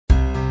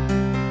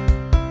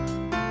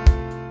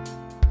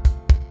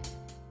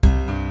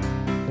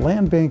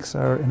Land banks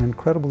are an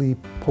incredibly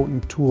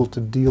potent tool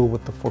to deal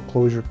with the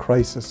foreclosure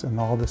crisis and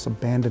all this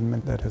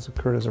abandonment that has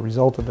occurred as a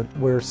result of it.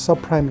 Where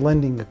subprime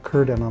lending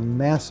occurred on a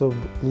massive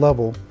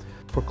level,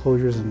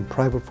 foreclosures and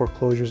private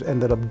foreclosures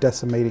ended up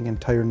decimating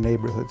entire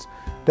neighborhoods,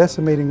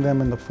 decimating them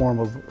in the form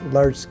of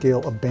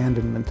large-scale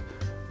abandonment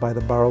by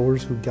the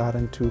borrowers who got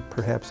into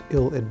perhaps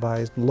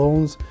ill-advised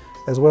loans,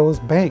 as well as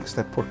banks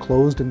that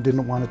foreclosed and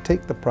didn't want to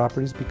take the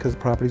properties because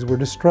properties were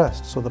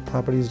distressed. So the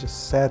properties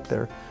just sat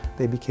there.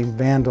 They became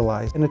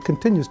vandalized. And it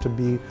continues to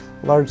be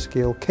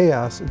large-scale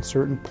chaos in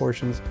certain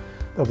portions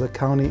of the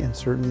county and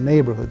certain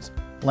neighborhoods.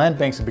 Land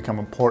banks have become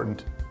an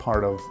important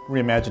part of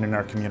reimagining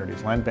our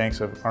communities. Land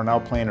banks are now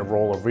playing a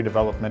role of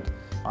redevelopment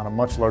on a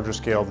much larger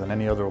scale than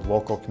any other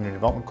local community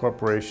development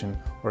corporation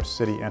or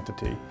city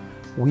entity.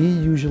 We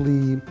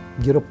usually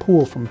get a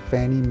pool from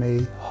Fannie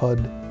Mae,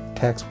 HUD,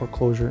 tax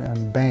foreclosure,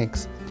 and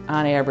banks.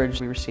 On average,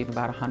 we receive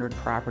about 100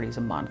 properties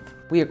a month.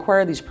 We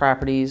acquire these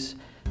properties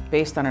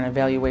based on an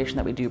evaluation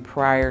that we do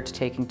prior to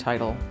taking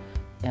title,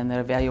 and that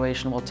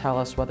evaluation will tell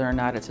us whether or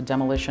not it's a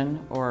demolition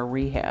or a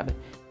rehab.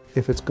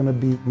 If it's going to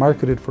be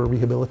marketed for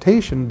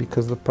rehabilitation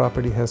because the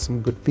property has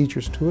some good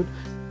features to it,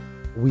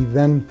 we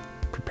then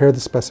prepare the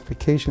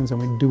specifications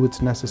and we do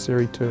what's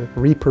necessary to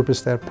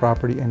repurpose that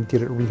property and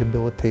get it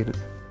rehabilitated.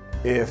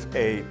 If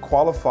a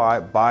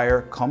qualified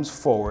buyer comes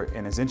forward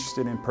and is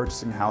interested in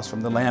purchasing a house from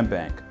the land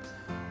bank,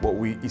 what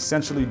we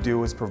essentially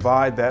do is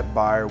provide that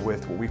buyer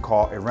with what we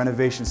call a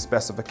renovation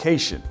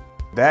specification.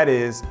 That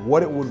is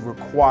what it would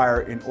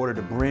require in order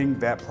to bring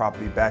that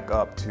property back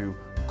up to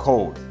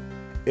code.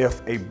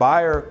 If a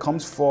buyer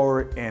comes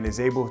forward and is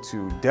able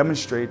to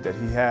demonstrate that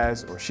he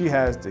has or she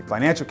has the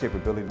financial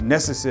capability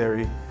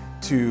necessary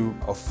to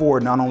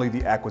afford not only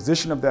the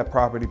acquisition of that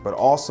property but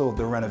also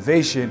the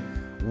renovation,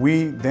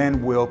 we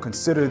then will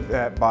consider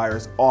that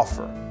buyer's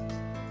offer.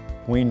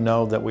 We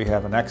know that we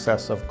have an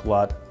excess of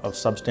glut of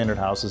substandard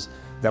houses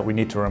that we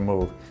need to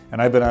remove.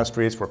 And I've been on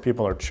streets where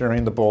people are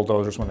cheering the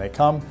bulldozers when they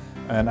come,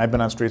 and I've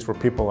been on streets where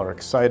people are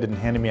excited and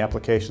handing me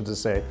applications to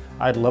say,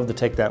 I'd love to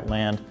take that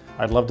land,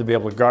 I'd love to be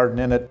able to garden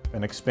in it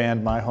and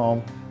expand my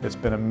home. It's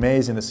been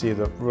amazing to see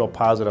the real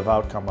positive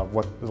outcome of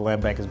what the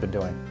land bank has been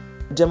doing.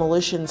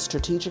 Demolitions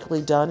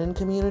strategically done in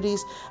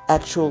communities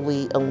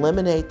actually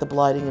eliminate the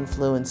blighting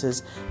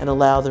influences and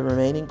allow the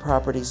remaining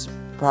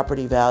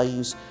property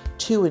values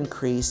to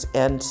increase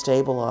and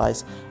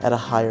stabilize at a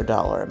higher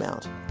dollar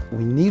amount.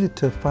 We needed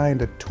to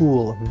find a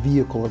tool, a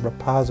vehicle, a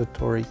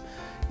repository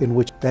in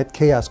which that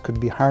chaos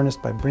could be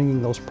harnessed by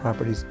bringing those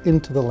properties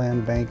into the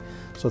land bank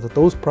so that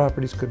those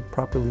properties could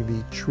properly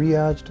be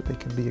triaged, they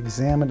could be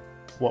examined.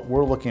 What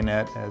we're looking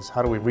at is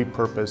how do we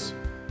repurpose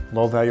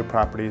low-value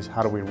properties,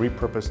 how do we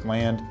repurpose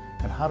land,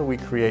 and how do we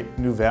create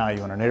new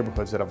value in our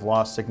neighborhoods that have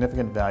lost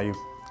significant value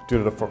due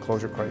to the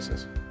foreclosure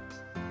crisis.